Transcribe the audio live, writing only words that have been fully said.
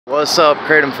What's up,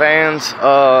 Kratom fans?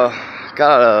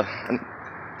 Got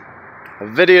a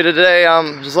video today.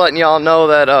 I'm just letting y'all know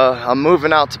that I'm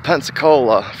moving out to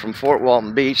Pensacola from Fort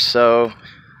Walton Beach, so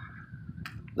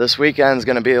this weekend's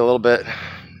gonna be a little bit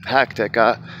hectic.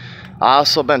 I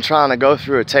also been trying to go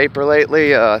through a taper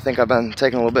lately. I think I've been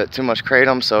taking a little bit too much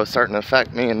Kratom, so it's starting to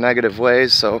affect me in negative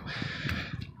ways. So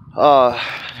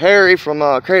Harry from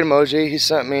Kratom OG, he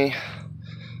sent me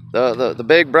the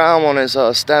big brown one is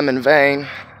stem and vein,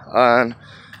 and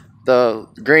the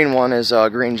green one is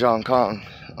green John Kong.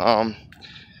 I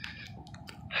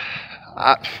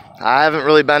haven't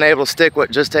really been able to stick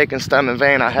with just taking stem and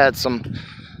vein. I had some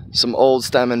old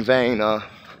stem and vein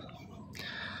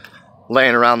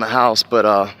laying around the house, but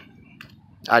I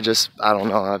don't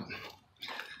know, I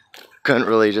couldn't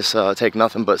really just take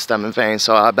nothing but stem and vein.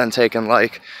 So I've been taking,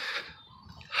 like,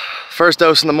 first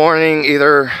dose in the morning,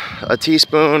 either a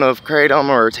teaspoon of Kratom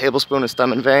or a tablespoon of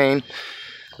stem and vein.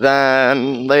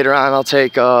 Then later on I'll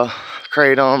take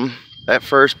Kratom at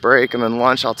first break, and then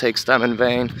lunch I'll take stem and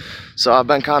vein. So I've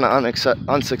been kind of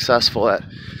unsuccessful at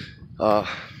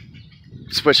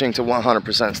switching to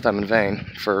 100% stem and vein,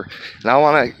 and I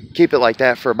want to keep it like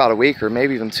that for about a week or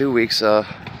maybe even 2 weeks, to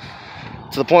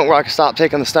the point where I can stop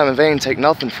taking the stem and vein, take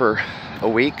nothing for a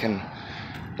week, and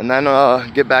then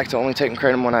get back to only taking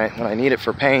Kratom when I need it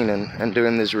for pain, and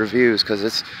doing these reviews, because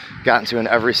it's gotten to an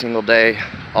every single day,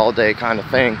 all day kind of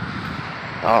thing,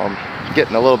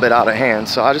 getting a little bit out of hand.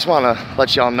 So I just want to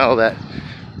let y'all know that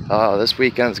this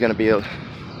weekend's going to be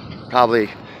probably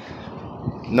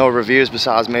no reviews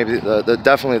besides maybe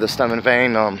definitely the stem and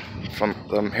vein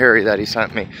from Harry that he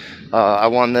sent me. I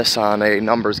won this on a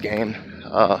numbers game.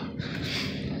 So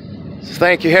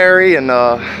thank you, Harry, and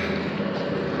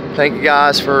thank you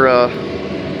guys for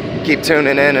keep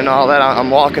tuning in and all that.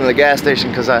 I'm walking to the gas station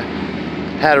because I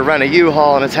had to rent a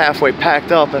U-Haul and it's halfway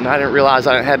packed up, and I didn't realize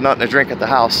I had nothing to drink at the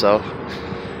house. So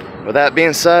with that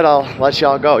being said, I'll let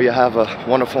y'all go. You have a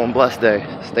wonderful and blessed day.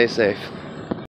 Stay safe.